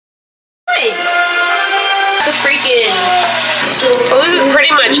the freaking... Well, this is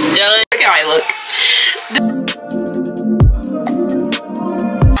pretty much done. Look how I look.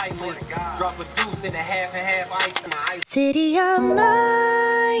 City of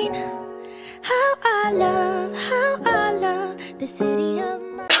mine, how I love the city of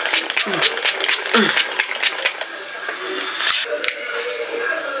mine.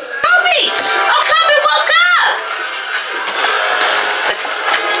 Kobe! Oh, Kobe woke up!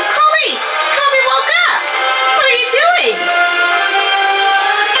 Kobe! Kobe woke up! What are you doing?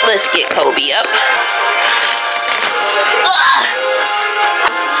 Let's get Kobe up. Ugh.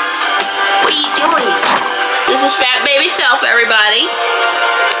 What are you doing? This is Fat Baby Self, everybody.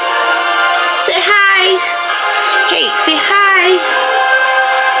 Say hi. Hey, say hi.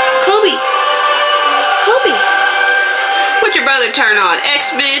 Kobe. Kobe. What's your brother turn on?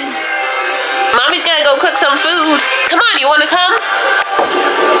 X-Men? Mommy's gotta go cook some food. Come on, you wanna come?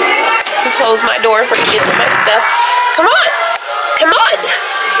 I'll close my door before he gets my stuff. Come on. Come on.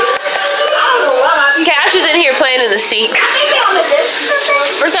 Cash was in here playing in the sink.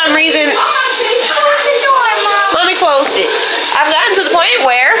 For some reason, Mommy closed it. I've gotten to the point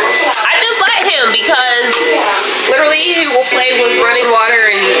where I just let him because literally he will play with running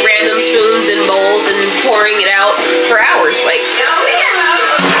water and random spoons and bowls and pouring it out for hours. Like,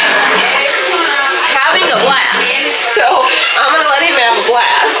 having a blast. So I'm gonna let him have a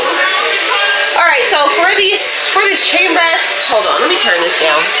blast. Alright, so for this chain breast, hold on, let me turn this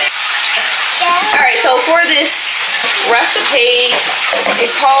down. Alright, so for this recipe,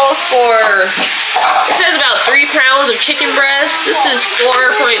 it calls for, it says about 3 pounds of chicken breast. This is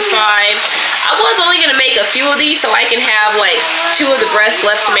 4.5. I was only going to make a few of these so I can have like 2 of the breasts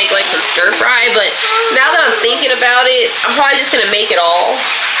left to make like some stir fry, but now that I'm thinking about it, I'm probably just going to make it all.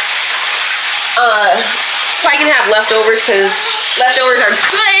 So I can have leftovers, because leftovers are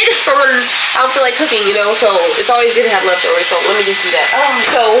good for when I don't feel like cooking, you know, so it's always good to have leftovers, so let me just do that.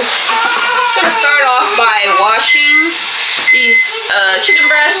 So I'm going to start off by washing these chicken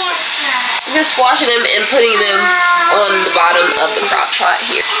breasts, just washing them and putting them on the bottom of the crock pot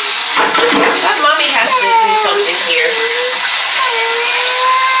here. Mommy has to do something here.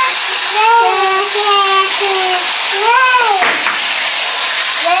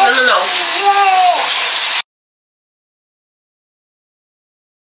 No.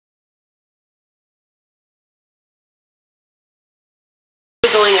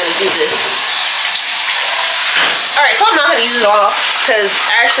 Going to do this. Alright, so I'm not going to use it all because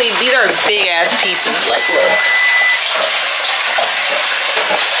actually these are big ass pieces. Like, look.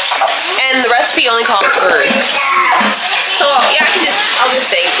 And the recipe only calls for it. So yeah, I'll just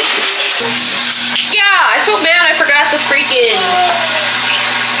save these. Yeah, I feel bad I forgot the freaking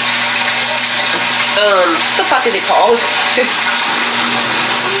what the fuck is it called?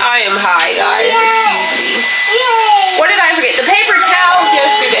 I am high, guys. Excuse me. What did I forget? The paper towels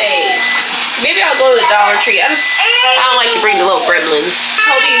yesterday. Maybe I'll go to the Dollar Tree. I don't like to bring the little gremlins.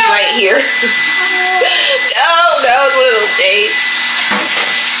 Toby's right here. No, that was one of those days.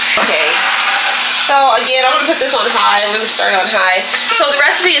 Okay. So again, I'm gonna put this on high. I'm gonna start on high. So the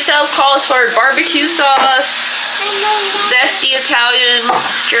recipe itself calls for barbecue sauce, zesty Italian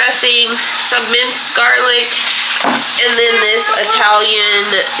dressing, some minced garlic, and then this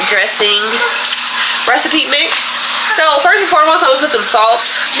Italian dressing recipe mix. So first and foremost, I'm gonna put some salt.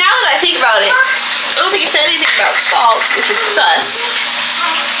 Now that I think about it, I don't think it said anything about salt, which is sus.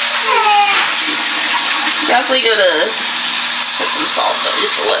 Definitely gonna put some salt though,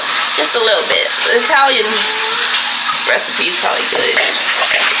 just a little bit. The Italian recipe is probably good.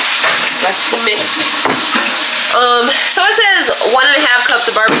 Recipe mix. So it says 1.5 cups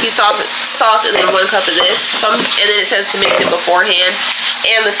of barbecue sauce and then 1 cup of this. And then it says to mix it beforehand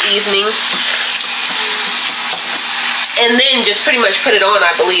and the seasoning. And then just pretty much put it on,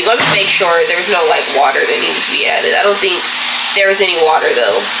 I believe. Let me make sure there's no like water that needs to be added. I don't think there's any water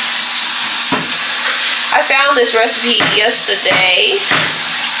though. I found this recipe yesterday.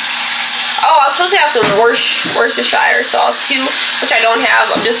 Oh, I was supposed to have some Worcestershire sauce too, which I don't have.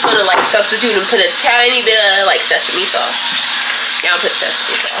 I'm just gonna like substitute and put a tiny bit of like sesame sauce. Yeah, I'll put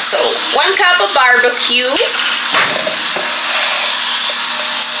sesame sauce. So 1 cup of barbecue.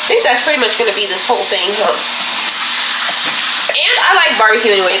 I think that's pretty much gonna be this whole thing, huh? And I like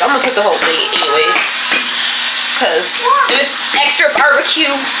barbecue anyways. I'm gonna put the whole thing anyways, because if it's extra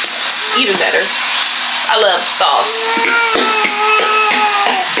barbecue, even better. I love sauce,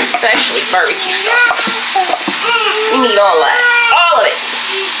 especially barbecue sauce. We need all that, all of it.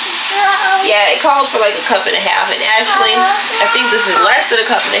 Yeah, it calls for like 1.5 cups, and actually, I think this is less than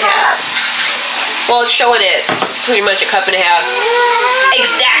 1.5 cups. Well, it's showing it pretty much 1.5 cups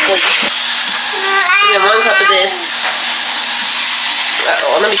exactly. And then 1 cup of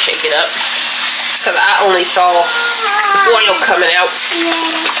Let me shake it up, because I only saw oil coming out.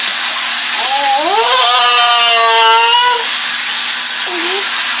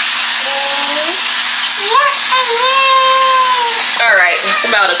 Alright, it's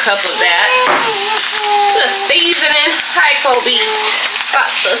about a cup of that. The seasoning. Hi, Kobe. Got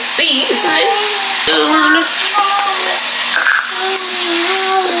the seasoning.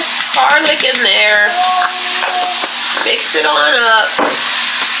 Garlic in there. Mix it on up.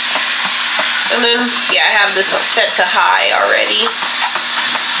 And then, yeah, I have this set to high already.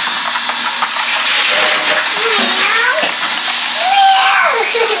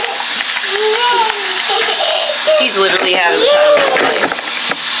 He's literally having the time of his life.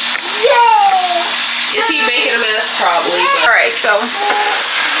 Is he making a mess? Probably. Alright, so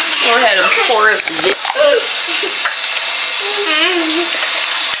go ahead and pour this.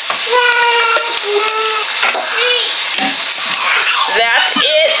 That's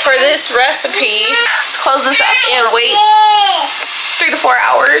it for this recipe. Let's close this up and wait 3 to 4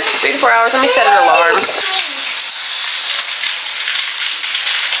 hours. 3 to 4 hours. Let me set an alarm.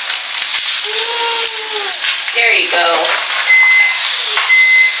 There you go.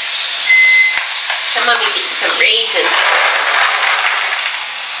 Come on, let me get you some raisins.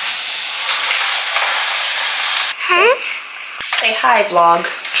 Huh? Say hi, vlog.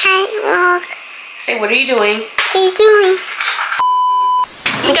 Hi, vlog. Say, what are you doing? What are you doing?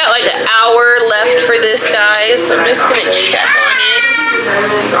 We got like an hour left for this, guys. So I'm just gonna check on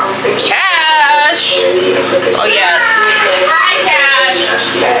it. Cash! Oh yeah. Hi, Cash!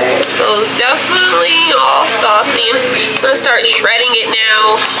 So it's definitely all saucy. I'm gonna start shredding it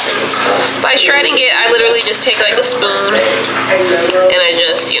now. By shredding it, I literally just take like a spoon and I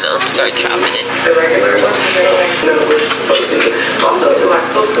just, you know, start chopping it.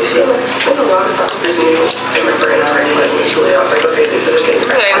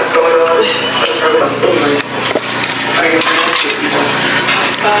 Okay.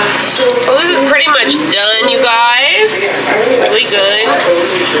 Well, this is pretty much done, you guys. It's really good.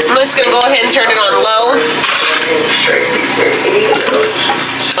 I'm just gonna go ahead and turn it on low.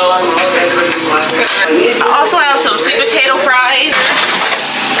 I also have some sweet potato fries.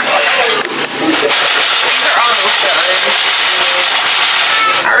 They're almost done.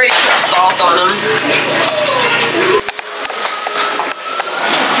 I already put salt on them.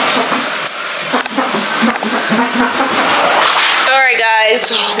 Alright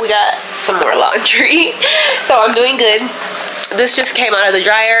guys, we got some more laundry. So I'm doing good. This just came out of the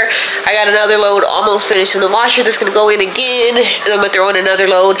dryer. I got another load almost finished in the washer. That's gonna go in again. And I'm gonna throw in another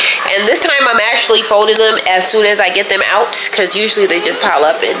load. And this time I'm actually folding them as soon as I get them out, because usually they just pile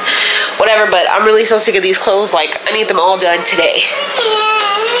up and whatever. But I'm really so sick of these clothes. Like, I need them all done today.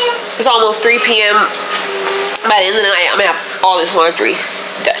 It's almost 3 p.m. By the end of the night, I'm gonna have all this laundry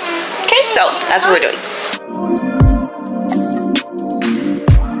done. Okay, so that's what we're doing.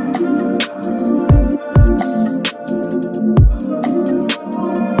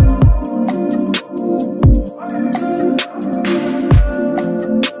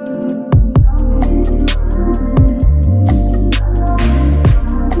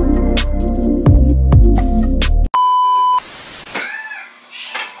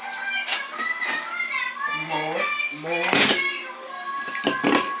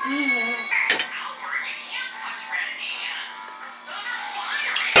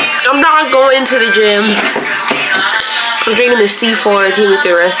 I'm not going to the gym. I'm drinking the C4 to make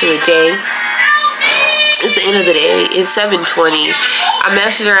the rest of the day. It's the end of the day. It's 7:20. I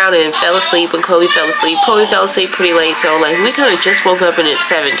messed around and fell asleep when Kobe fell asleep. Kobe fell asleep pretty late, so like we kind of just woke up and it's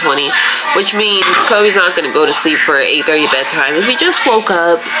 7:20, which means Kobe's not gonna go to sleep for 8:30 bedtime. If he just woke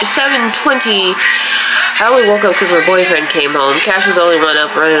up, it's 7:20. I only woke up because my boyfriend came home. Cash was the only one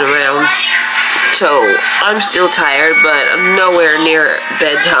up running around. So I'm still tired, but I'm nowhere near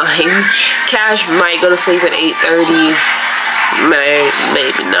bedtime. Cash might go to sleep at 8:30.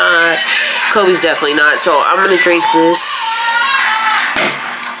 Maybe not. Kobe's definitely not. So I'm gonna drink this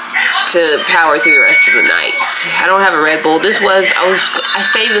to power through the rest of the night. I don't have a Red Bull. I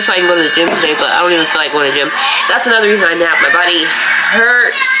saved this so I can go to the gym today, but I don't even feel like going to the gym. That's another reason I nap. My body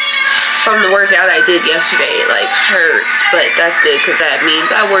hurts from the workout I did yesterday. It like hurts, but that's good because that means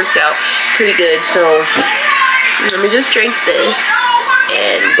I worked out pretty good. So let me just drink this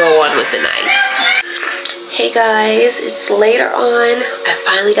and go on with the night. Hey guys, it's later on. I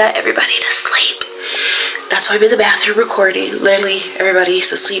finally got everybody to sleep. That's why I'm in the bathroom recording. Literally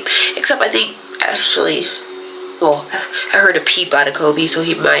everybody's asleep except I think actually, well, I heard a peep out of Kobe, so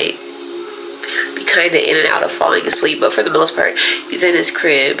he might be kind of in and out of falling asleep, but for the most part, he's in his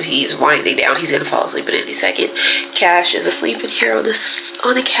crib, he's winding down, he's gonna fall asleep in any second. Cash is asleep in here on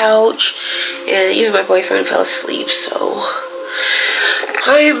the couch, and even my boyfriend fell asleep, so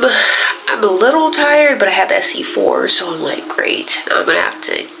I'm a little tired, but I have that C4, so I'm like, great. Now I'm gonna have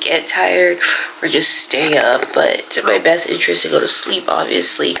to get tired or just stay up, but it's in my best interest to go to sleep,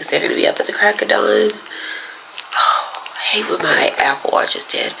 obviously, because they're gonna be up at the crack of dawn. Oh, I hate what my Apple Watch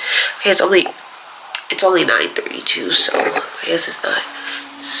just did. Okay, it's only 9:32, so I guess it's not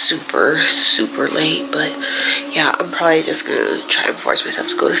super late, but yeah, I'm probably just gonna try and force myself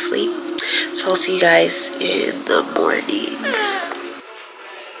to go to sleep. So I'll see you guys in the morning.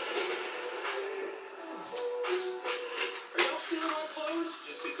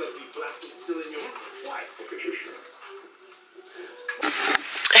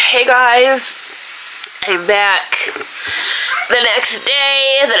 Hey guys, I'm back the next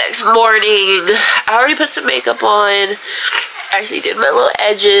day, the next morning. I already put some makeup on. I actually did my little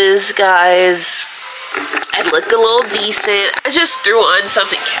edges, guys. I look a little decent. I just threw on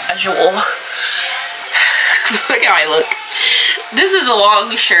something casual. Look how I look. This is a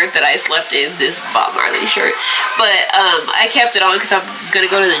long shirt that I slept in, this Bob Marley shirt. But I kept it on because I'm going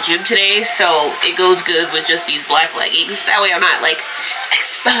to go to the gym today. So it goes good with just these black leggings. That way I'm not like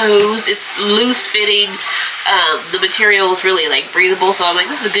exposed. It's loose fitting. The material is really like breathable. So I'm like,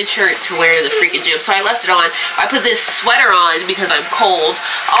 this is a good shirt to wear to the freaking gym. So I left it on. I put this sweater on because I'm cold.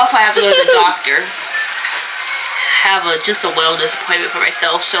 Also, I have to go to the doctor. Have just a wellness appointment for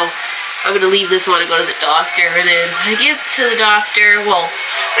myself. So I'm going to leave this one and go to the doctor, and then when I get to the doctor, well,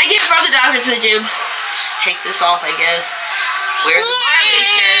 when I get from the doctor to the gym, just take this off, I guess, wear the Marley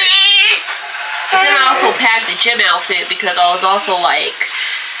shirt, but then I also packed the gym outfit because I was also like,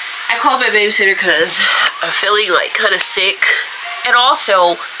 I called my babysitter because I'm feeling like kind of sick, and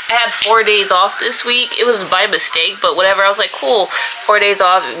also I had 4 days off this week. It was by mistake, but whatever. I was like, cool, 4 days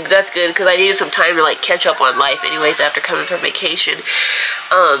off, that's good, because I needed some time to like catch up on life anyways after coming from vacation.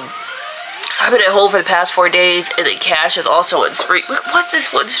 So I've been at home for the past 4 days, and then Cash is also on spring. What's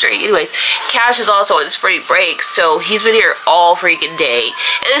this one string? Anyways, Cash is also on spring break, so he's been here all freaking day,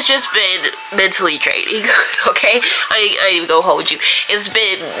 and it's just been mentally draining. Okay, I ain't even gonna hold you. It's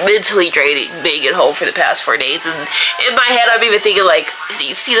been mentally draining being at home for the past 4 days, and in my head, I'm even thinking like,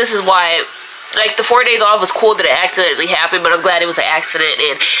 see, this is why. Like, the 4 days off was cool that it accidentally happened, but I'm glad it was an accident.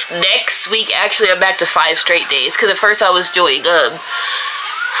 And next week, actually, I'm back to 5 straight days, because at first I was doing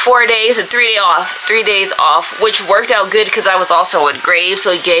 4 days and 3 days off, which worked out good because I was also on grave,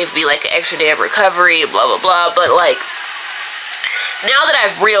 so it gave me like an extra day of recovery and blah blah blah. But like, now that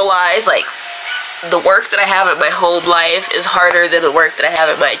I've realized like the work that I have at my home life is harder than the work that I have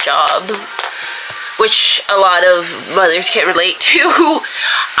at my job, which a lot of mothers can relate to.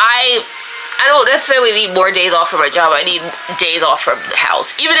 I don't necessarily need more days off from my job. I need days off from the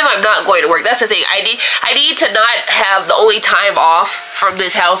house. Even if I'm not going to work, that's the thing. I need to not have the only time off from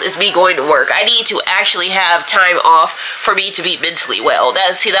this house is me going to work. I need to actually have time off for me to be mentally well.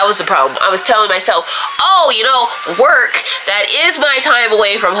 That was the problem. I was telling myself, oh, you know, work, that is my time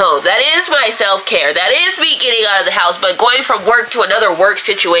away from home. That is my self-care. That is me getting out of the house. But going from work to another work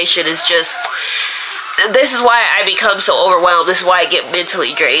situation is just... This is why I become so overwhelmed. This is why I get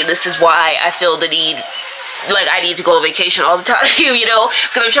mentally drained. This is why I feel the need, like I need to go on vacation all the time, you know,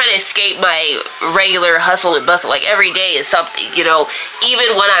 because I'm trying to escape my regular hustle and bustle. Like, every day is something, you know.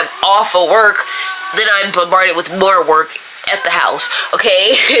 Even when I'm off of work, then I'm bombarded with more work at the house,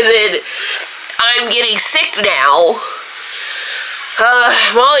 okay? And then I'm getting sick now.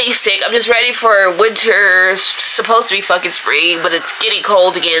 I'm always sick. I'm just ready for winter. It's supposed to be fucking spring, but it's getting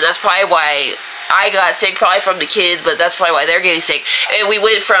cold again. That's probably why I got sick, probably from the kids, but that's probably why they're getting sick. And we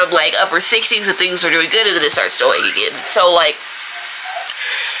went from like upper 60s and things were doing good, and then it starts snowing again. So like,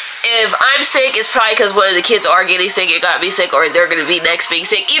 if I'm sick, it's probably because one of the kids are getting sick and got me sick, or they're gonna be next being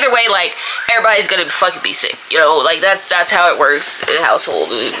sick. Either way, like, everybody's gonna fucking be sick, you know. Like, that's how it works in a household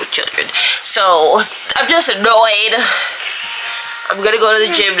with children. So I'm just annoyed. I'm gonna go to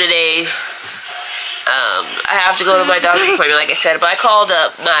the gym today. I have to go to my doctor's appointment, like I said, but I called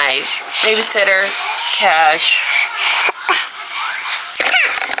up my babysitter, Cash.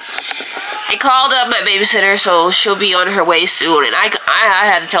 I called up my babysitter, so she'll be on her way soon, and I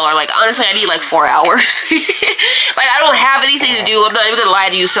had to tell her, like, honestly, I need like 4 hours. Like, I don't have anything to do. I'm not even gonna lie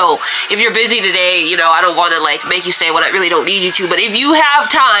to you. So if you're busy today, you know, I don't want to like make you stay when I really don't need you to, but if you have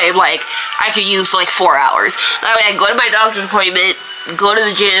time, like, I could use like 4 hours. That way I can go to my doctor's appointment, go to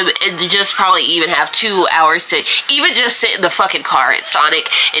the gym, and just probably even have 2 hours to even just sit in the fucking car at Sonic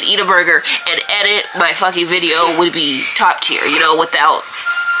and eat a burger and edit my fucking video would be top tier, you know, without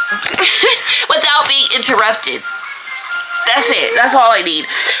without being interrupted. That's it. That's all I need.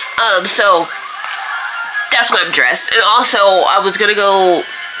 So that's why I'm dressed. And also, I was gonna go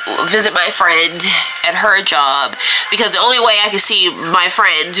visit my friend at her job, because the only way I can see my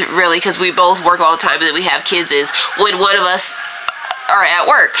friend, really, because we both work all the time and then we have kids, is when one of us are at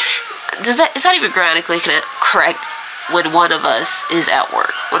work. Is that even grammatically correct? When one of us is at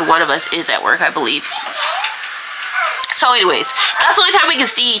work. When one of us is at work, I believe. So anyways, that's the only time we can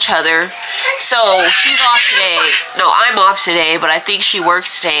see each other. So she's off today. No, I'm off today, but I think she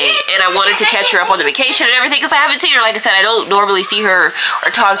works today. And I wanted to catch her up on the vacation and everything, because I haven't seen her. Like I said, I don't normally see her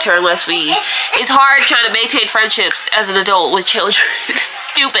or talk to her unless we... It's hard trying to maintain friendships as an adult with children. It's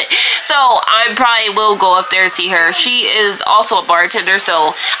stupid. So I probably will go up there and see her. She is also a bartender,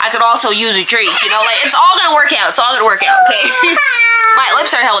 so I could also use a drink. You know, like, it's all gonna work out. It's all gonna work out, okay? My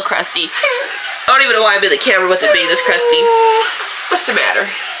lips are hella crusty. I don't even know why I'm in the camera with it being this crusty. What's the matter?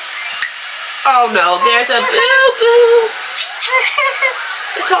 Oh no, there's a boo-boo.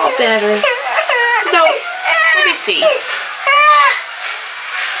 It's all better. No, let me see.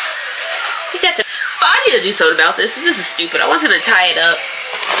 You got to... I need to do something about this. This is stupid. I was gonna tie it up,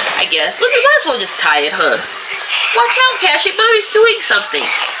 I guess. Look, we might as well just tie it, huh? Watch out, Cassie. Mommy's doing something.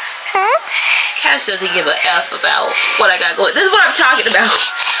 Cash doesn't give a F about what I got going. This is what I'm talking about.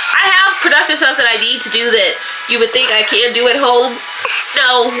 I have productive stuff that I need to do that you would think I can do at home.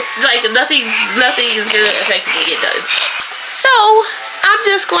 No, like nothing is gonna effectively get done. So I'm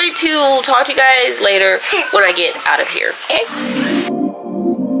just going to talk to you guys later when I get out of here, okay?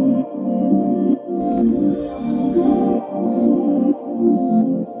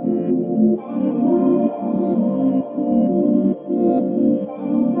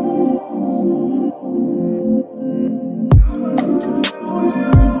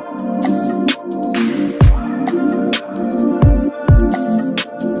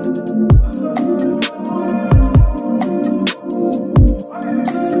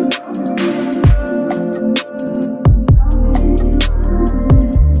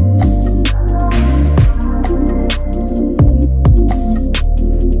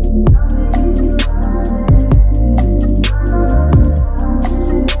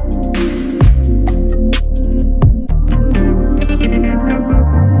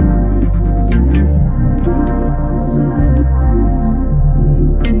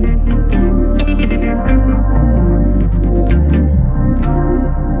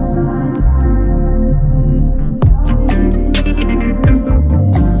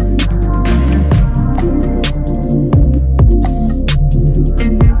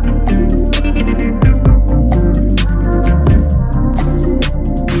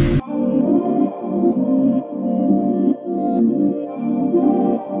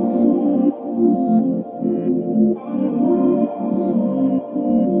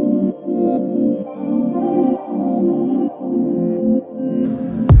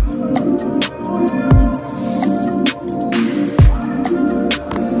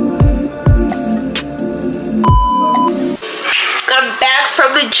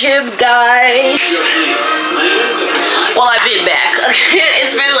 Gym, guys. Well, I've been back.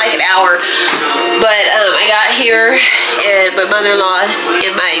 It's been like an hour, but I got here and my mother-in-law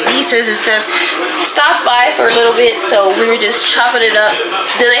and my nieces and stuff stopped by for a little bit, so we were just chopping it up.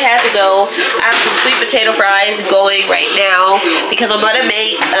 Then they had to go. I have some sweet potato fries going right now because I'm gonna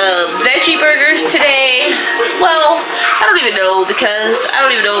make veggie burgers today. Well, I don't even know, because I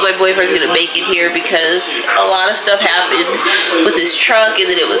don't even know if my boyfriend's gonna make it here, because a lot of stuff happened with his truck, and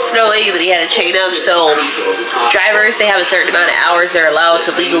then it was snowing, and then he had to chain up. So drivers, they have a certain amount of hours they're allowed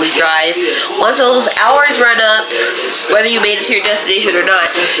to legally drive. Once those hours run up, whether you made it to your destination or not,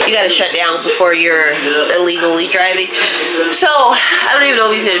 you gotta shut down before you're illegally driving. So I don't even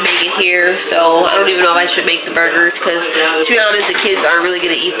know if he's gonna make it here, so I don't even know if I should make the burgers, because to be honest, the kids aren't really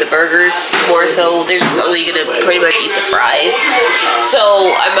gonna eat the burgers, more so they're just only gonna pretty much eat the fries.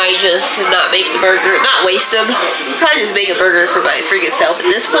 So I might just not make the burger, not waste them, probably just make a burger for my freaking self at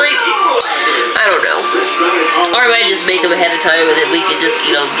this point. I don't know. Or I might just make them ahead of time and then we can just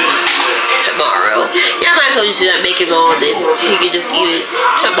eat them tomorrow. Yeah, I might as well just make them all and then he can just eat it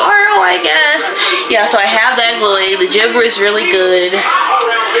tomorrow, I guess. Yeah, so I have that going. The gym was really good.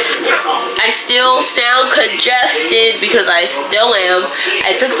 I still sound congested because I still am.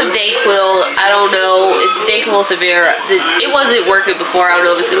 I took some Dayquil. I don't know. It's Dayquil Severe. It wasn't working before. I don't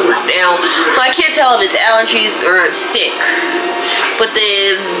know if it's going to work now. So I can't tell if it's allergies or I'm sick. but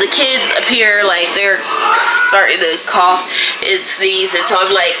then the kids appear like they're starting to cough and sneeze, and so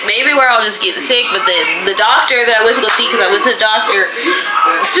I'm like, maybe we're all just getting sick. But then the doctor that I went to go see, because I went to the doctor,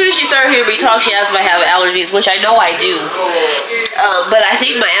 as soon as she started hearing me talk, she asked if I have allergies, which I know I do. But I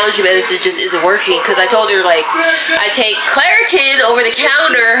think my allergy medicine just isn't working, because I told her, like, I take Claritin over the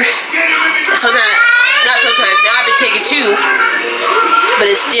counter. Sometimes, not sometimes, now I've been taking 2. But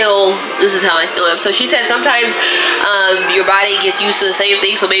it's still, this is how I still am. So she said sometimes your body gets used to the same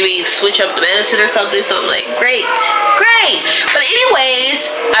thing, so maybe switch up the medicine or something. So I'm like, great. But anyways,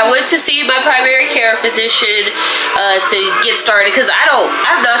 I went to see my primary care physician to get started, because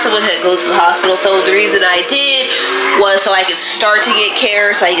I'm not someone that goes to the hospital. So the reason I did was so I could start to get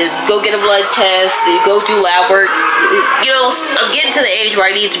care, so I could go get a blood test, go do lab work. You know, I'm getting to the age where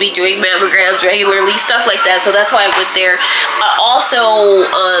I need to be doing mammograms regularly, stuff like that. So that's why I went there. I also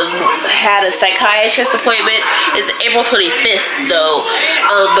had a psychiatrist appointment. It's April 25th though,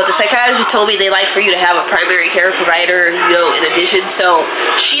 but the psychiatrist told me they like for you to have a primary care provider, you know, in addition. So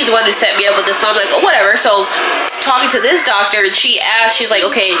she's the one who set me up with this. So I'm like, oh, whatever. So talking to this doctor, and she's like,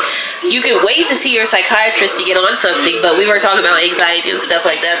 okay, you can wait to see your psychiatrist to get on something, but we were talking about anxiety and stuff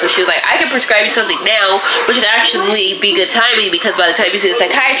like that. So she was like, I can prescribe you something now, which would actually be good timing, because by the time you see the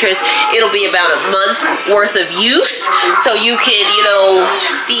psychiatrist, it'll be about a month worth of use. So you can, you know,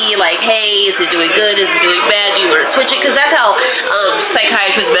 see like, hey, is it doing good? Is it doing bad? Do you want to switch it? Because that's how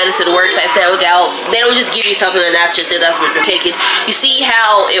psychiatrist medicine works. I found out they don't just give you something and that's just it. That's what you're taking. You see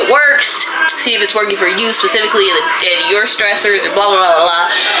how it works, see if it's working for you specifically and your stressors and blah blah blah blah.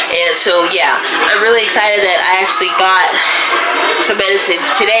 And so yeah, I'm really excited that I actually got some medicine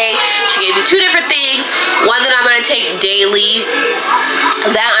today. She gave me 2 different things. One that I'm gonna take daily,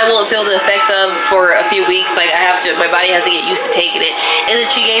 that I won't feel the effects of for a few weeks. Like my body has to get used to taking it. And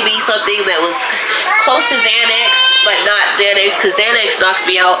then she gave me something that was close to Xanax, but not Xanax, because Xanax knocks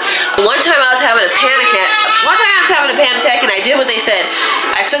me out. One time I was having a panic attack, and I did what they said.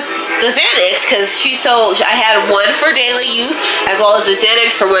 I took the Xanax, because I had one for daily use, as well as the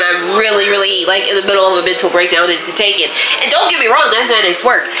Xanax for when I'm really, really like in the middle of a mental breakdown and to take it. And don't get me wrong, that Xanax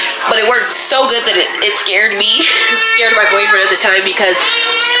worked, but it worked so good that it scared me. Scared my boyfriend at the time, because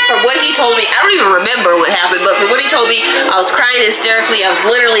from what he told me, I don't even remember what happened, but from what he told me, I was crying hysterically. I was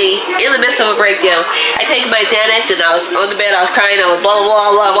literally in the midst of a breakdown. I take my Xanax, and I was on the bed, I was crying, I was blah blah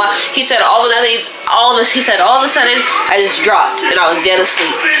blah blah blah. He said all of a sudden I just dropped, and I was dead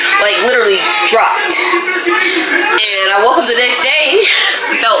asleep. Like literally dropped. And I woke up the next day,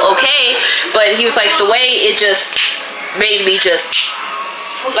 felt okay, but he was like, the way it just made me just,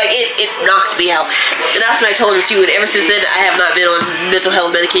 like, it knocked me out. And that's what I told her too. And ever since then, I have not been on mental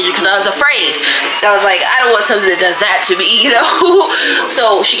health medication, because I was afraid. I was like, I don't want something that does that to me, you know.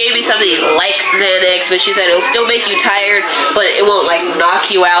 So she gave me something like Xanax, but she said it'll still make you tired, but it won't like knock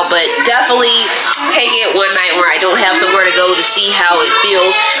you out. But definitely take it one night where I don't have somewhere to go to see how it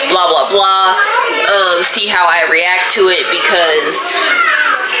feels, blah blah blah. See how I react to it, because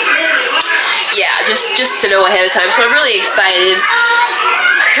yeah, just to know ahead of time. So I'm really excited,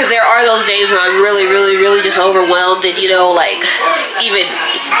 because there are those days where I'm really, really, really just overwhelmed, and you know, like even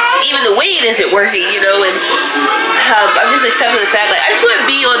the weed isn't working, you know, and I'm just accepting the fact, like, I just want to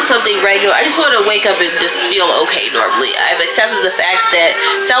be on something regular. I just want to wake up and just feel okay normally. I've accepted the fact that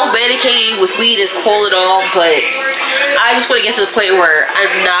self-medicating with weed is cool and all, but I just want to get to the point where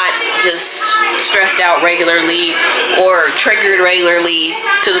I'm not just stressed out regularly or triggered regularly.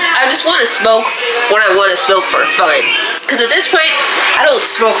 I just want to smoke when I want to smoke for fun. Because at this point, I don't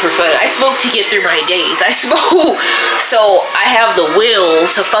smoke for fun. I smoke to get through my days. I smoke so I have the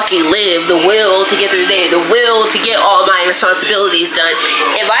will to fucking live, the will to get through the day, the will to get all my responsibilities done.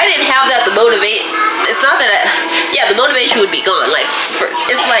 If I didn't have that, the motivation would be gone. Like,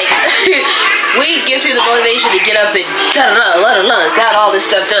 it's like weed gives me the motivation to get up and got all this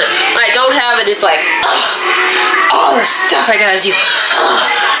stuff done. When I don't have it, it's like, all the stuff I gotta do.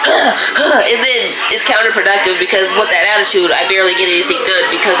 And then it's counterproductive, because with that attitude, I barely get anything done,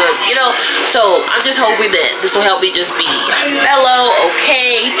 because of, you know. So I'm just hoping that this will help me just be mellow,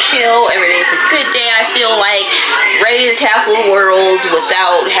 okay, chill. Every day is a good day. I feel like ready to tackle the world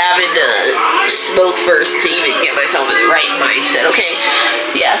without having to smoke first to even get myself in the right mindset. Okay,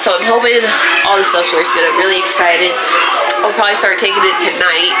 yeah. So I'm hoping all this stuff works good. I'm really excited. I'll probably start taking it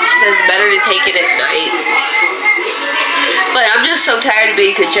tonight. She says it's better to take it at night. But I'm just so tired of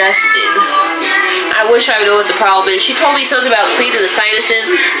being congested. I wish I would know what the problem is. She told me something about cleaning the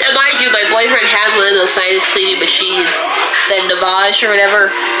sinuses. Now, mind you, my boyfriend has one of those sinus cleaning machines, the Navage or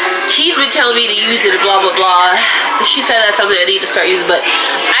whatever. she's been telling me to use it and blah blah blah. She said that's something I need to start using, but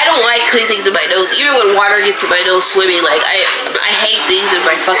I don't like putting things in my nose. Even when water gets in my nose swimming, like I hate things in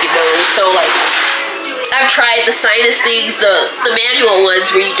my fucking nose. So like I've tried the sinus things, the manual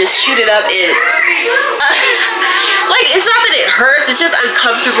ones where you just shoot it up and like it's not that it hurts, it's just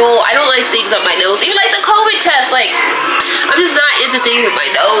uncomfortable. I don't like things up my nose. Even like the COVID test, like I'm just not into things in my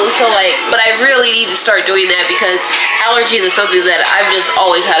nose. So like, but I really need to start doing that because allergies is something that I've just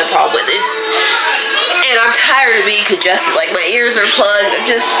always had a problem with. And I'm tired of being congested. Like my ears are plugged.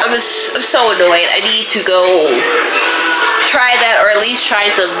 I'm so annoyed. I need to go try that, or at least try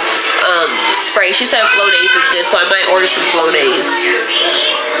some spray. She said Flonase is good, so I might order some Flonase.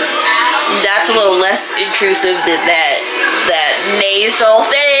 That's a little less intrusive than that nasal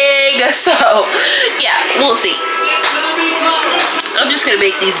thing. So yeah, we'll see. I'm just gonna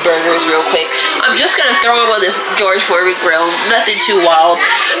make these burgers real quick. I'm just gonna throw them on the George Foreman grill. Nothing too wild.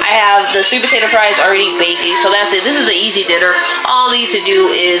 I have the sweet potato fries already baking, so that's it. This is an easy dinner. All I need to do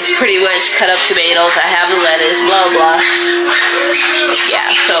is pretty much cut up tomatoes. I have the lettuce, blah blah.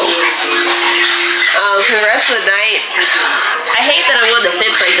 Yeah, so for the rest of the night, I hate that I'm on the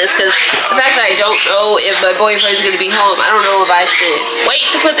fence like this because the fact that I don't know if my boyfriend's gonna be home, I don't know if I should wait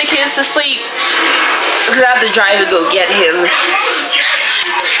to put the kids to sleep because I have to drive and go get him.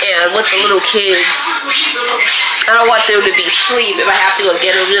 And with the little kids, I don't want them to be asleep. If I have to go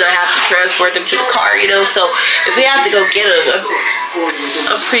get them, then I have to transport them to the car, you know. So if we have to go get them,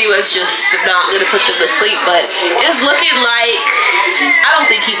 I'm pretty much just not gonna put them to sleep. But it's looking like I don't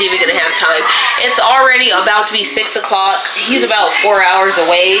think he's even gonna have time. It's already about to be 6 o'clock. He's about 4 hours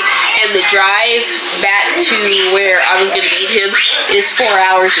away, and the drive back to where I was gonna meet him is 4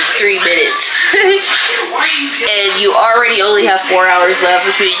 hours and 3 minutes. And you already only have 4 hours left,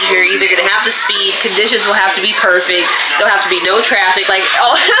 which means you're either gonna have to speed. Conditions will have to be perfect. There'll have to be no traffic, like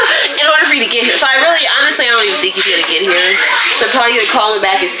in order for you to get here. So I really, honestly, I don't even think he's gonna get here. So I'm probably gonna call him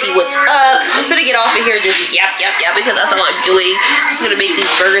back and see what's up. I'm gonna get off of here, just yap because that's all I'm doing. Just gonna make these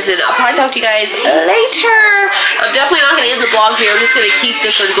burgers, and I'll probably talk to you guys later. I'm definitely not gonna end the vlog here. I'm just gonna keep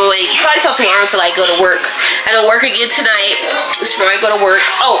this one going. Probably till tomorrow until I go to work. I don't work again tonight. This is where I go to work.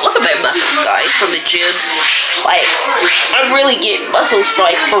 Oh, look at my muscles, guys, from the gym. Like, I'm really getting muscles,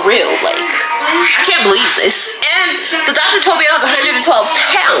 like, for real. Like, I can't believe this. And the doctor told me I was 112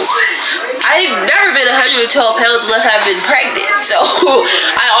 pounds. I've never been 112 pounds unless I've been pregnant. So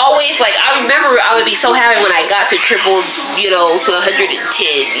I always, like, I remember I would be so happy when I got to triple, you know, to 110.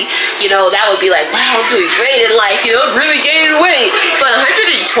 You know, that would be like, wow, I'm doing great in life. You know, I'm really gaining weight. But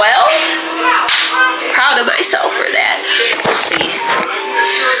 112? Proud of myself for that. Let's see.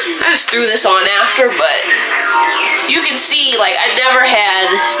 I just threw this on after, but you can see, like, I never had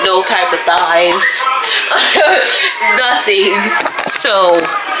no type of thighs. Nothing. So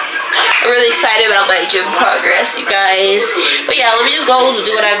I'm really excited about my gym progress, you guys. But yeah, let me just go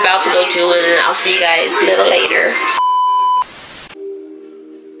do what I'm about to go do, and I'll see you guys a little later.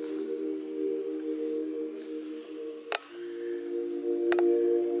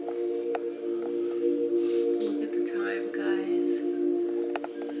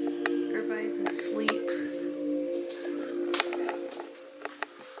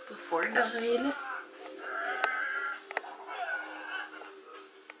 Before 9.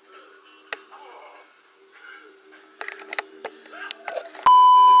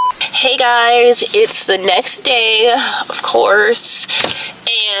 Hey guys, it's the next day, of course,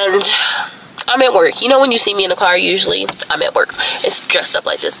 and I'm at work. You know when you see me in the car, usually I'm at work. It's dressed up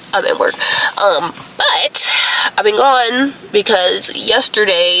like this. I'm at work. But I've been gone because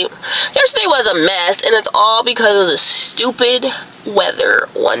yesterday was a mess, and it's all because of the stupid weather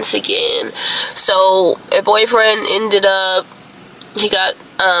once again. So my boyfriend ended up, he got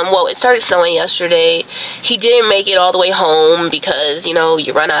well, it started snowing yesterday. He didn't make it all the way home because, you know,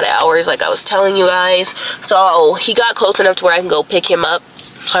 you run out of hours like I was telling you guys. So he got close enough to where I can go pick him up.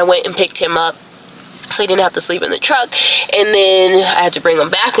 So I went and picked him up, so he didn't have to sleep in the truck. And then I had to bring him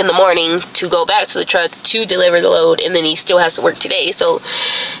back in the morning to go back to the truck to deliver the load, and then he still has to work today. So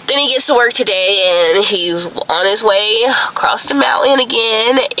then he gets to work today, and he's on his way across the mountain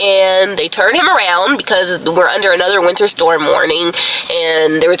again, and they turned him around because we're under another winter storm warning,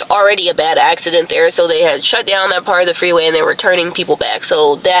 and there was already a bad accident there, so they had shut down that part of the freeway, and they were turning people back.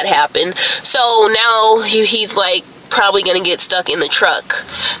 So that happened. So now he's like probably gonna get stuck in the truck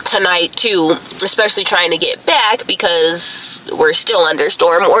tonight too, especially trying to get back because we're still under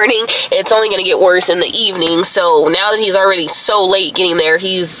storm warning. It's only gonna get worse in the evening, so now that he's already so late getting there,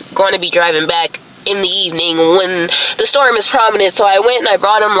 he's going to be driving back in the evening when the storm is prominent. So I went and I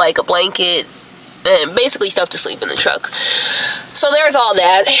brought him like a blanket and basically stuff to sleep in the truck. So there's all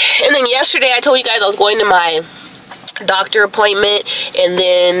that. And then yesterday I told you guys I was going to my doctor appointment, and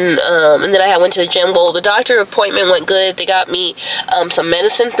then I went to the gym. Well, the doctor appointment went good. They got me some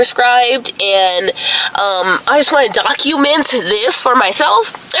medicine prescribed, and I just want to document this for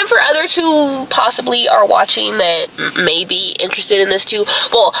myself and for others who possibly are watching that may be interested in this too.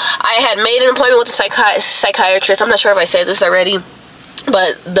 Well, I had made an appointment with a psychiatrist. I'm not sure if I said this already,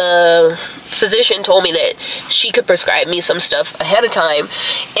 but the physician told me that she could prescribe me some stuff ahead of time,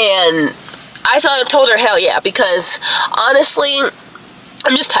 and I told her hell yeah, because honestly,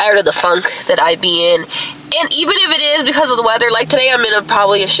 I'm just tired of the funk that I be in. And even if it is because of the weather, like today I'm in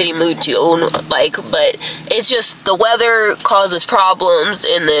probably a shitty mood too, like, but it's just the weather causes problems,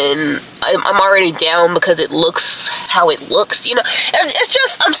 and then I'm already down because it looks how it looks, you know. It's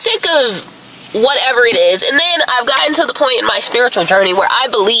just, I'm sick of whatever it is. And then I've gotten to the point in my spiritual journey where I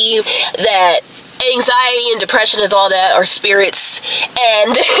believe that anxiety and depression is all that, or spirits,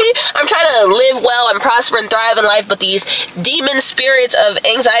 and I'm trying to live well and prosper and thrive in life, but these demon spirits of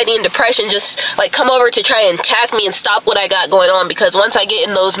anxiety and depression just like come over to try and attack me and stop what I got going on, because once I get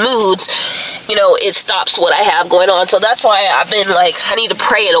in those moods, you know, it stops what I have going on. So that's why I've been like, I need to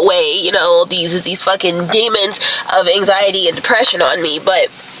pray it away, you know, these fucking demons of anxiety and depression on me. But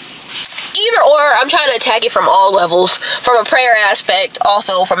either or, I'm trying to attack it from all levels, from a prayer aspect,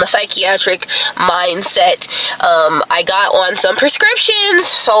 also from a psychiatric mindset. I got on some prescriptions,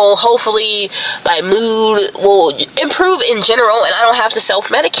 so hopefully my mood will improve in general, and I don't have to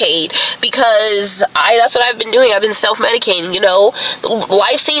self-medicate, because that's what I've been doing. I've been self-medicating, you know.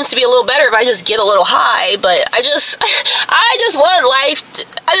 Life seems to be a little better if I just get a little high, but I just want life,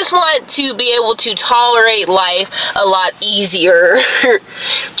 I just want to be able to tolerate life a lot easier,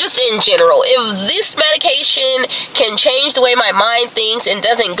 just in general. If this medication can change the way my mind thinks and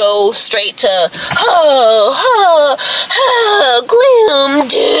doesn't go straight to gloom,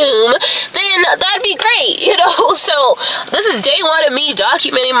 doom, then that'd be great, you know. So this is day one of me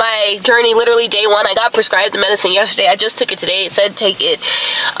documenting my journey, literally day one. I got prescribed the medicine yesterday. I just took it today. It said take it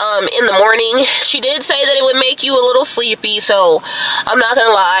in the morning. She did say that it would make you a little sleepy, so I'm not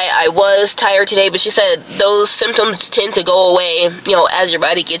gonna lie, I was tired today, but she said those symptoms tend to go away, you know, as your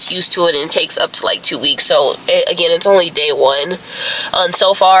body gets used to it, and it takes up to like 2 weeks. So again, it's only day one, and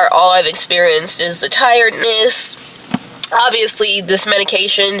so far all I've experienced is the tiredness. Obviously this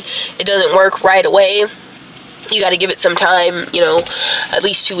medication, it doesn't work right away. You got to give it some time, you know, at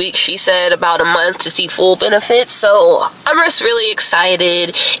least 2 weeks, she said, about a month to see full benefits. So I'm just really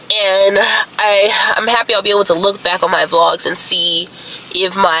excited, and I'm happy I'll be able to look back on my vlogs and see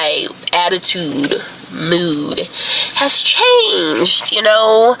if my attitude, mood has changed, you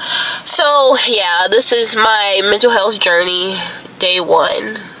know. So yeah, this is my mental health journey, day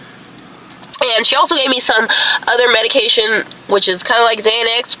one. And she also gave me some other medication, which is kind of like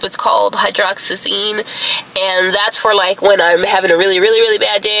Xanax, but it's called hydroxyzine. And that's for like when I'm having a really, really, really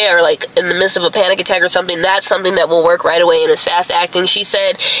bad day, or like in the midst of a panic attack or something. That's something that will work right away and is fast acting. She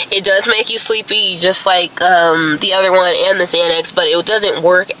said it does make you sleepy, just like the other one and the Xanax, but it doesn't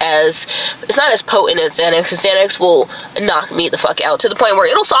work as, it's not as potent as Xanax, because Xanax will knock me the fuck out to the point where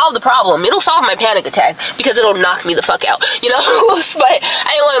it'll solve the problem. It'll solve my panic attack because it'll knock me the fuck out, you know. But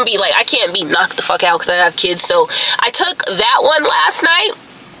I didn't want to be like, I can't be knocked the fuck out because I have kids. So I took that one last night,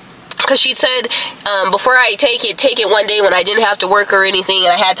 because she said before I take it one day when I didn't have to work or anything,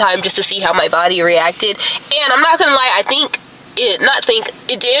 and I had time just to see how my body reacted. And I'm not gonna lie,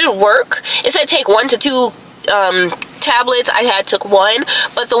 it did work. It said take 1 to 2 tablets. I took one,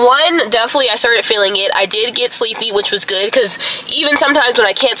 but the one, definitely I started feeling it. I did get sleepy, which was good, because even sometimes when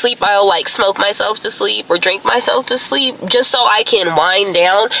I can't sleep, I'll like smoke myself to sleep or drink myself to sleep just so I can wind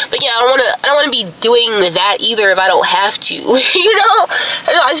down. But yeah, I don't want to be doing that either if I don't have to. You know,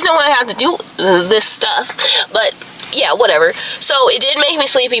 I just don't want to have to do this stuff. But yeah, whatever. So it did make me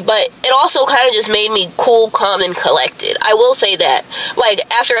sleepy, but it also kind of just made me cool, calm, and collected. I will say that. Like,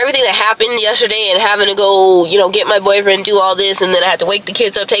 after everything that happened yesterday and having to go, you know, get my boyfriend, do all this, and then I had to wake the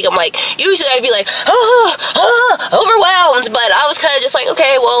kids up, take them, like, usually I'd be like, overwhelmed, but I was kind of just like,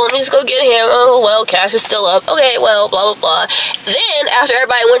 okay, well, let me just go get him. Oh, well, Cash is still up. Okay, well, blah, blah, blah. Then, after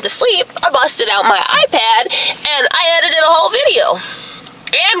everybody went to sleep, I busted out my iPad, and I edited a whole video,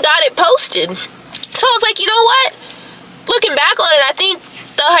 and got it posted. So I was like, you know what? Looking back on it, I think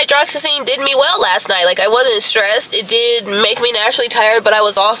the hydroxyzine did me well last night. Like, I wasn't stressed. It did make me naturally tired, but I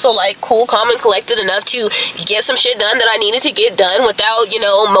was also like cool, calm, and collected enough to get some shit done that I needed to get done without, you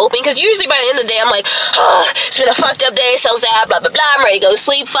know, moping. Because usually by the end of the day, I'm like, oh, it's been a fucked up day, so sad, blah, blah, blah. I'm ready to go to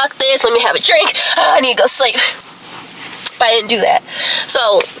sleep. Fuck this. Let me have a drink. I need to go sleep. But I didn't do that.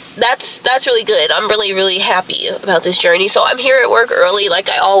 So that's really good. I'm really, really happy about this journey. So I'm here at work early like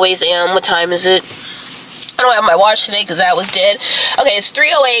I always am. What time is it? I don't have my watch today because that was dead. Okay, it's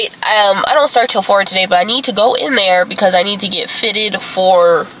 3:08. I don't start till 4 today, but I need to go in there because I need to get fitted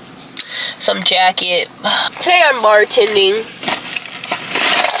for some jacket. Today I'm bartending.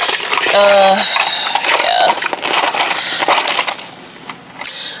 Yeah.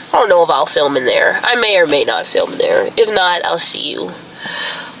 I don't know if I'll film in there. I may or may not film in there. If not, I'll see you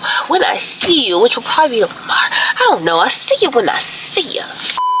when I see you, which will probably be tomorrow. I don't know. I'll see you when I see you.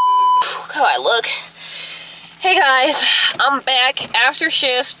 Look how I look. Hey guys, I'm back after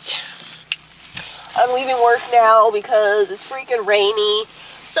shift. I'm leaving work now because it's freaking rainy.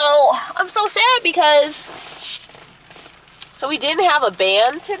 So I'm so sad because we didn't have a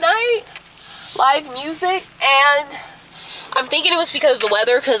band tonight, live music, and I'm thinking it was because of the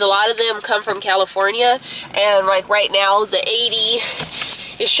weather, because a lot of them come from California, and like right now the 80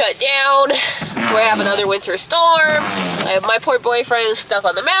 is shut down. We're having another winter storm. My poor boyfriend is stuck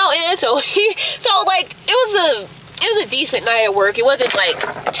on the mountain, so like it was a decent night at work. It wasn't like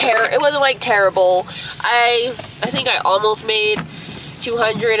terrible. I think I almost made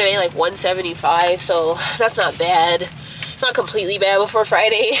 200. I made like 175, so that's not bad. It's not completely bad before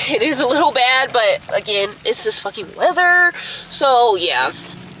Friday. It is a little bad, but again, it's this fucking weather. So yeah.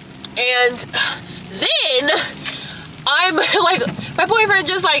 And then I'm like, my boyfriend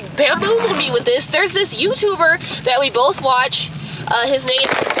just like bamboozled me with this. There's this YouTuber that we both watch. His name,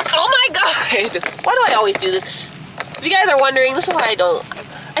 oh my god, why do I always do this? If you guys are wondering, this is why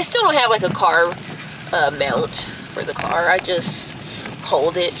I still don't have like a car mount for the car. I just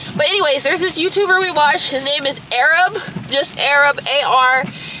hold it. But anyways, there's this YouTuber we watch. His name is Arab, just Arab,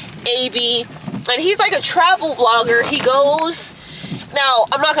 A-R-A-B, and he's like a travel vlogger. He goes, now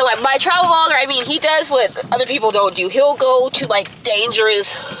I'm not gonna lie, by travel vlogger I mean he does what other people don't do. He'll go to like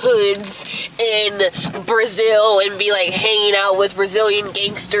dangerous hoods in Brazil and be like hanging out with Brazilian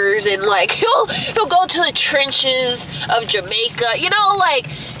gangsters, and like he'll go to the trenches of Jamaica, you know, like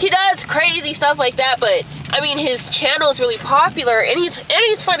he does crazy stuff like that. But I mean, his channel is really popular, and he's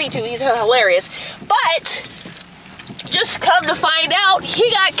funny too. He's hilarious. But just come to find out, he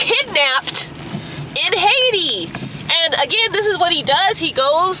got kidnapped in Haiti. And again, this is what he does. He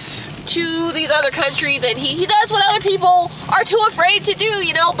goes to these other countries and he does what other people are too afraid to do,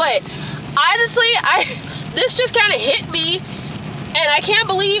 you know. But honestly, this just kind of hit me, and I can't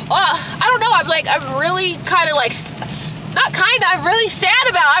believe, I don't know, I'm really kind of like, I'm really sad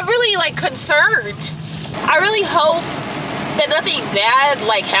about it. I'm really like concerned. I really hope that nothing bad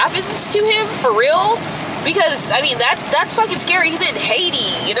like happens to him for real, because I mean that's fucking scary. He's in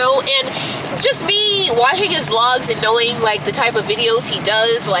Haiti, you know, and just me watching his vlogs and knowing like the type of videos he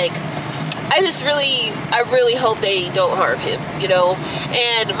does, like I really hope they don't harm him, you know.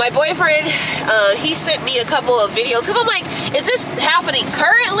 And my boyfriend, he sent me a couple of videos, because I'm like, is this happening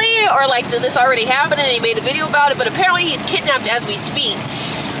currently, or like did this already happen and he made a video about it? But apparently he's kidnapped as we speak,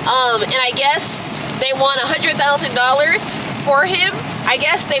 and I guess they want $100,000 for him. I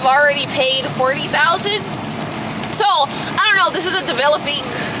guess they've already paid $40,000. So I don't know, this is a developing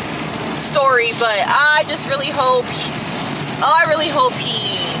story, but I just really hope, I really hope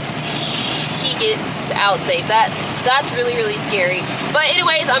he gets out safe. That's really, really scary. But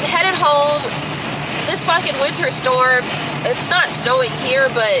anyways, I'm headed home. This fucking winter storm, it's not snowing here,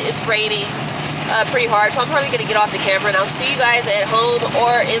 but it's raining pretty hard, so I'm probably gonna get off the camera, and I'll see you guys at home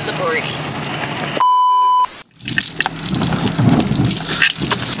or in the morning.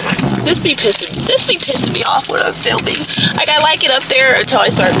 This be pissing me off when I'm filming. Like, I like it up there until I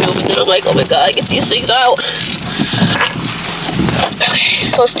start filming, and I'm like, oh my god, get these things out. Okay,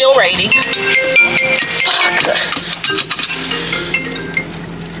 so it's still raining. Fuck.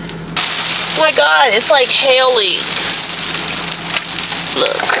 Oh my god, it's like hailing.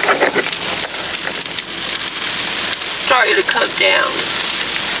 Look. It's starting to come down.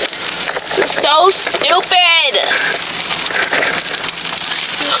 This is so stupid.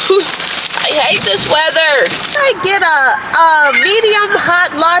 I hate this weather. I get a medium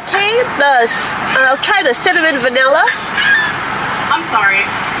hot latte. Try the cinnamon vanilla. I'm sorry.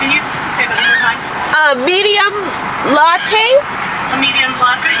 Can you say that one more time? Medium latte. A medium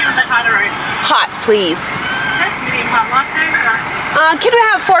latte. You want the hot or ice? Hot, please. Okay. Medium hot latte. Can I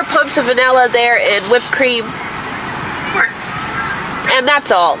have 4 pumps of vanilla there and whipped cream? Sure. And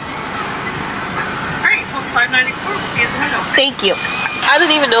that's all. Alright, well, it's $5.94. We'll see you at the window. Thank you. I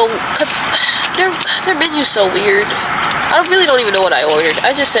don't even know, cause their menu's so weird. I really don't even know what I ordered.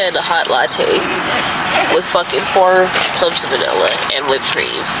 I just said a hot latte with fucking 4 pumps of vanilla and whipped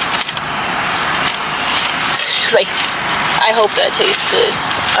cream. Like, I hope that tastes good.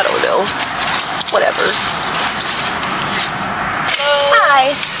 I don't know. Whatever.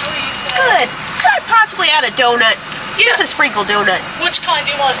 Hi. Good. Could I possibly add a donut? Yeah. Just a sprinkle donut. Which kind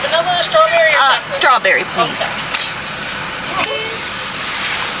do you want? Vanilla, strawberry, or chocolate? Strawberry, please. Okay.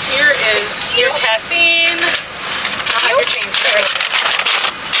 Here is your caffeine. I'll have your change. Sorry.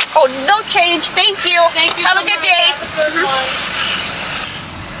 Oh, no change. Thank you. Thank you. Have a good day. Have a good one.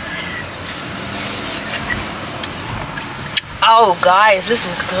 Oh, guys, this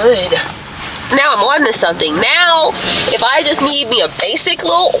is good. Now I'm on to something. Now, if I just need me a basic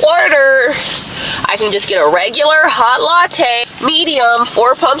little order, I can just get a regular hot latte, medium,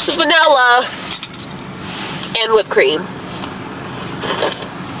 4 pumps of vanilla, and whipped cream.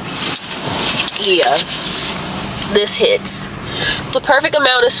 Yeah, this hits. It's a perfect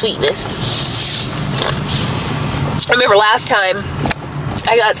amount of sweetness. I remember last time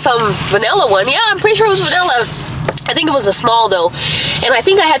I got some vanilla one. Yeah, I'm pretty sure it was vanilla. I think it was a small though, and I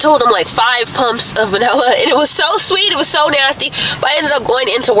think I had told them like 5 pumps of vanilla, and it was so sweet, it was so nasty, but I ended up going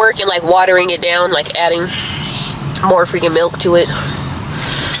into work and like watering it down, like adding more freaking milk to it.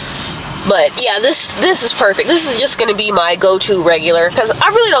 But yeah, this is perfect. This is just gonna be my go-to regular, because I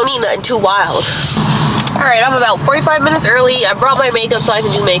really don't need nothing too wild. Alright, I'm about 45 minutes early. I brought my makeup so I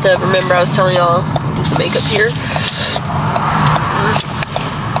can do makeup. Remember, I was telling y'all do some makeup here.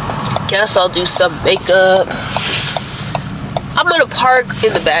 Guess I'll do some makeup. I'm gonna park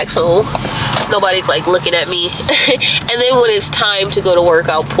in the back so nobody's like looking at me. And then when it's time to go to work,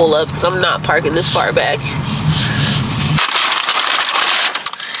 I'll pull up because I'm not parking this far back.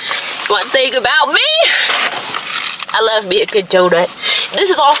 One thing about me, I love me a good donut. This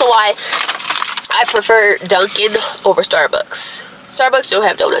is also why I prefer Dunkin' over Starbucks. Starbucks don't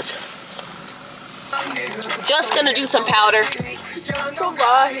have donuts. Just gonna do some powder.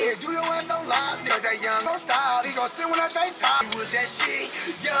 Bye.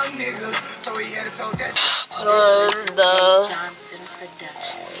 Put on the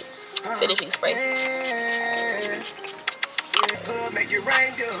finishing spray. Make it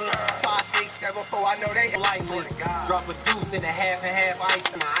rain good. 5, 6, 7, 4. I know they like it. Drop a deuce in a half and half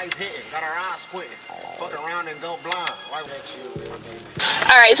ice. My eyes hitting. Got our eyes squinting. Fuck around and go blind. Why that you?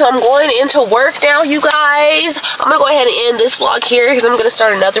 Alright, so I'm going into work now, you guys. I'm gonna go ahead and end this vlog here because I'm gonna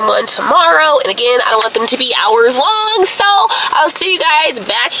start another one tomorrow. And again, I don't want them to be hours long. So I'll see you guys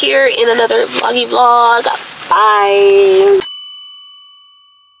back here in another vloggy vlog. Bye.